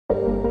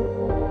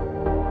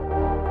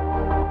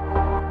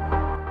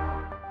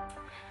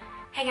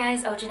Hi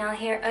guys, OhGinelle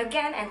here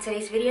again, and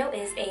today's video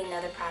is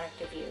another product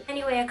review.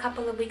 Anyway, a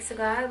couple of weeks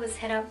ago I was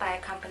hit up by a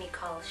company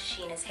called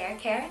Sheena's Hair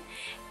Care,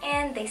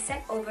 and they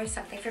sent over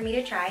something for me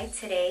to try.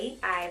 Today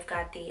I've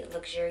got the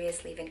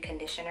Luxurious Leave-In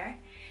Conditioner.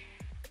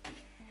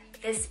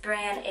 This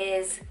brand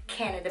is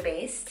Canada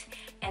based,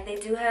 and they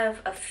do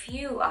have a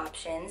few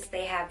options.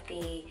 They have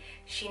the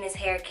Sheena's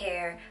Hair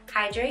Care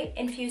Hydrate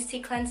Infused Tea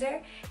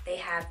Cleanser. They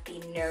have the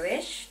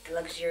Nourish, the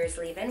Luxurious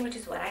Leave-In, which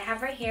is what I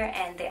have right here,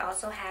 and they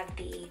also have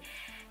the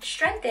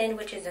Strengthen,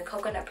 which is a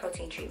coconut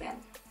protein treatment.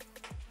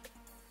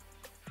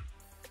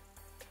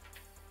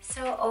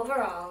 So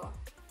overall,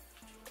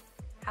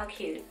 how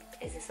cute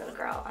is this little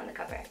girl on the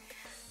cover?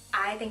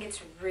 I think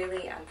it's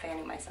really, I'm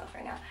fanning myself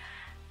right now.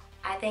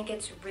 I think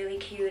it's really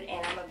cute,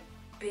 and I'm a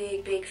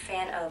big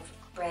fan of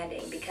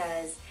branding,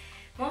 because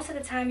most of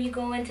the time you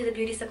go into the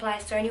beauty supply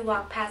store and you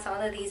walk past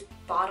all of these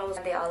bottles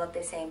and they all look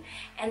the same.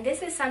 And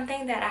this is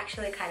something that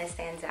actually kind of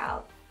stands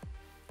out.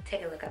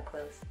 Take a look up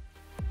close.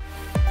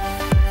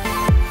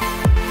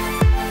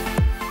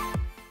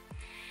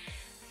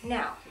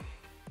 Now,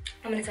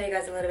 I'm going to tell you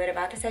guys a little bit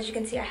about this. As you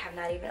can see, I have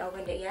not even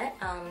opened it yet.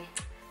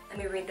 Let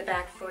me read the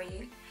back for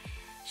you.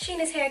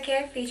 Sheena's Hair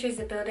Care features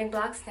the building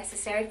blocks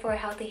necessary for a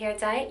healthy hair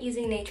diet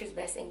using nature's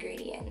best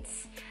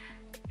ingredients.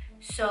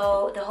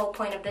 So the whole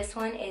point of this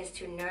one is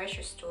to nourish,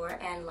 restore,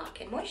 and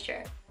lock in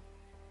moisture.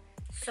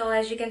 So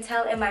as you can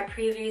tell in my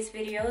previous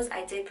videos,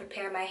 I did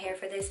prepare my hair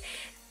for this.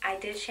 I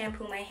did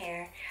shampoo my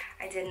hair.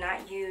 I did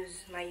not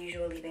use my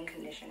usual leave-in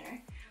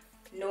conditioner,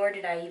 nor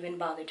did I even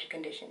bother to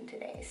condition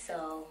today.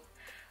 So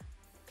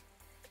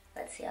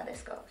let's see how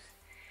this goes.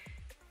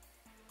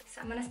 So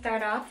I'm gonna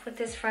start off with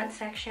this front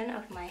section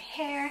of my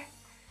hair.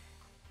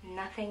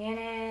 Nothing in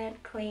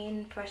it,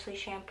 clean, freshly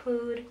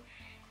shampooed.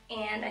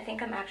 And I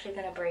think I'm actually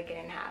gonna break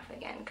it in half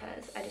again,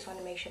 because I just want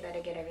to make sure that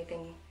I get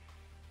everything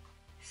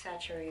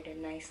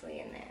saturated nicely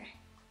in there.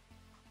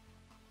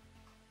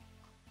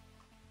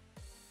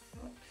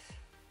 Oops.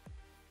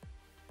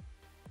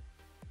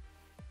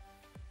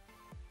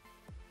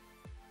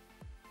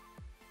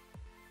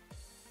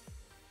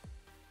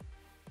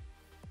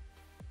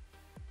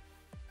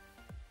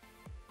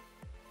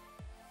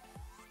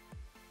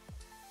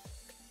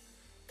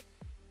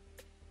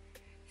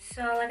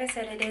 So like I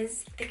said, it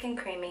is thick and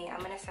creamy. I'm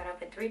going to start off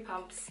with 3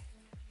 pumps.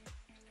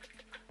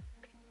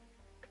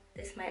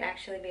 This might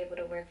actually be able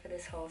to work for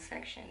this whole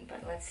section,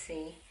 but let's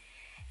see.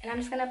 And I'm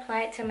just going to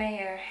apply it to my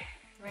hair,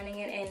 running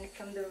it in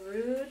from the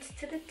roots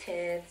to the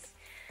tips,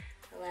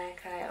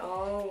 like I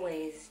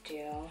always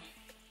do.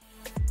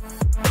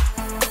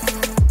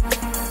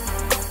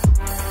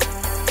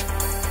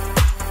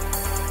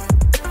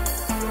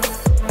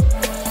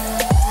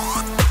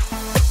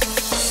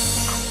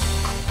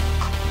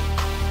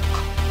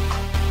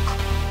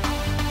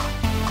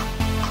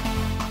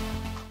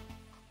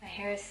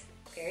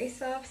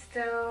 Soft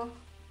still,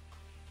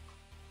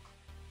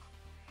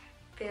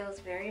 feels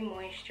very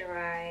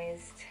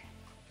moisturized,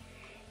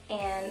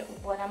 and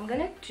what I'm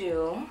gonna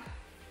do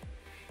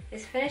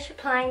is finish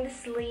applying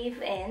this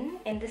leave-in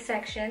the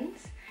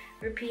sections,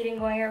 repeating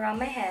going around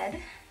my head,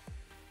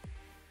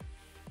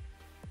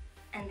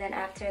 and then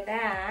after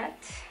that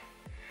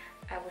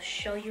I will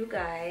show you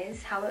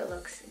guys how it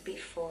looks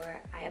before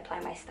I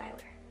apply my styler.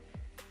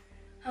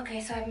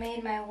 Okay, so I've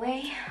made my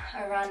way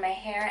around my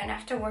hair, and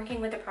after working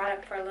with the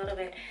product for a little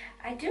bit,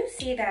 I do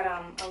see that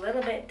a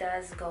little bit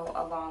does go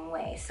a long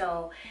way.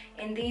 So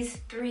in these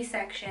 3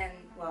 sections,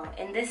 well,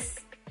 in this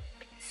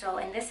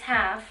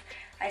half,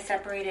 I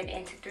separated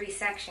into 3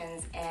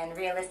 sections, and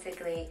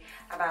realistically,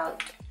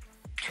 about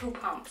 2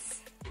 pumps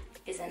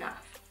is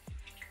enough.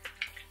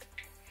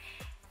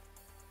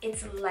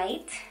 It's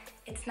light,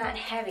 it's not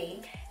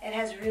heavy, it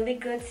has really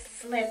good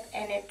slip,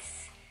 and it's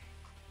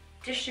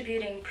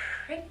distributing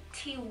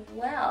pretty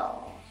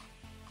well.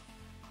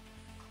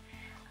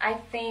 I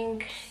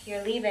think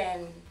your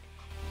leave-in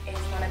is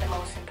one of the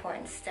most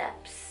important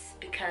steps,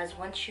 because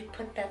once you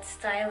put that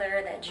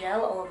styler, that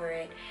gel over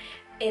it,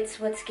 it's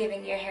what's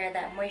giving your hair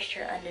that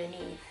moisture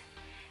underneath.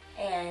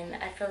 And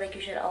I feel like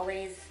you should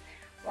always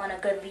want a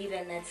good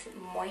leave-in that's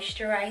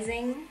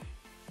moisturizing,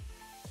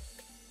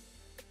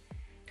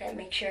 that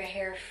makes your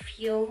hair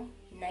feel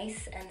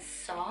nice and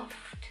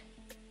soft,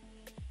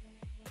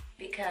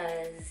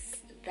 because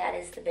that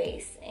is the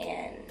base.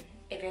 And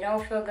if it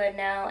don't feel good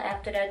now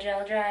after that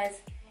gel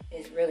dries,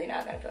 it's really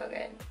not gonna feel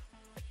good.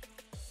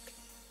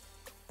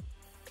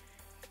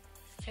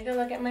 Let's take a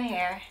look at my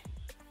hair.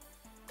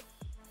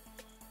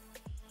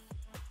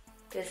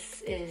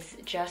 This is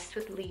just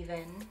with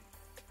leave-in.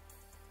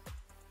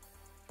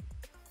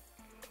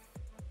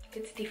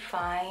 It's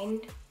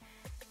defined,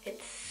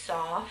 it's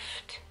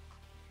soft,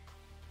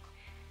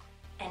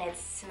 and it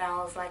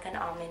smells like an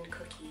almond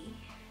cookie.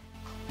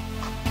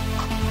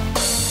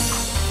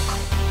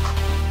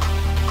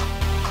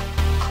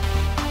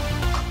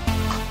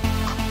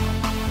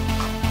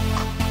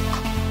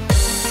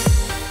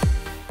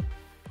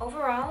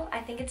 Overall, I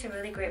think it's a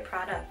really great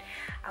product.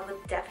 I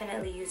would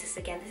definitely use this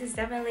again. This is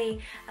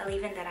definitely a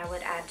leave-in that I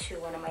would add to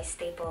one of my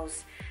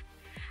staples.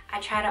 I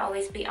try to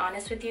always be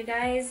honest with you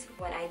guys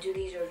when I do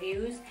these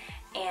reviews,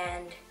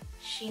 and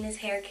Sheena's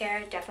hair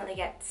care definitely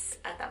gets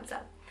a thumbs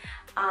up.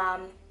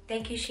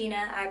 Thank you,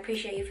 Sheena. I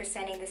appreciate you for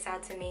sending this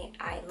out to me.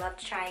 I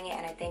loved trying it,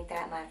 and I think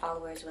that my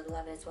followers would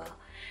love it as well.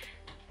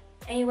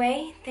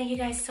 Anyway, thank you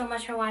guys so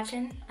much for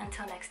watching.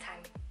 Until next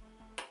time.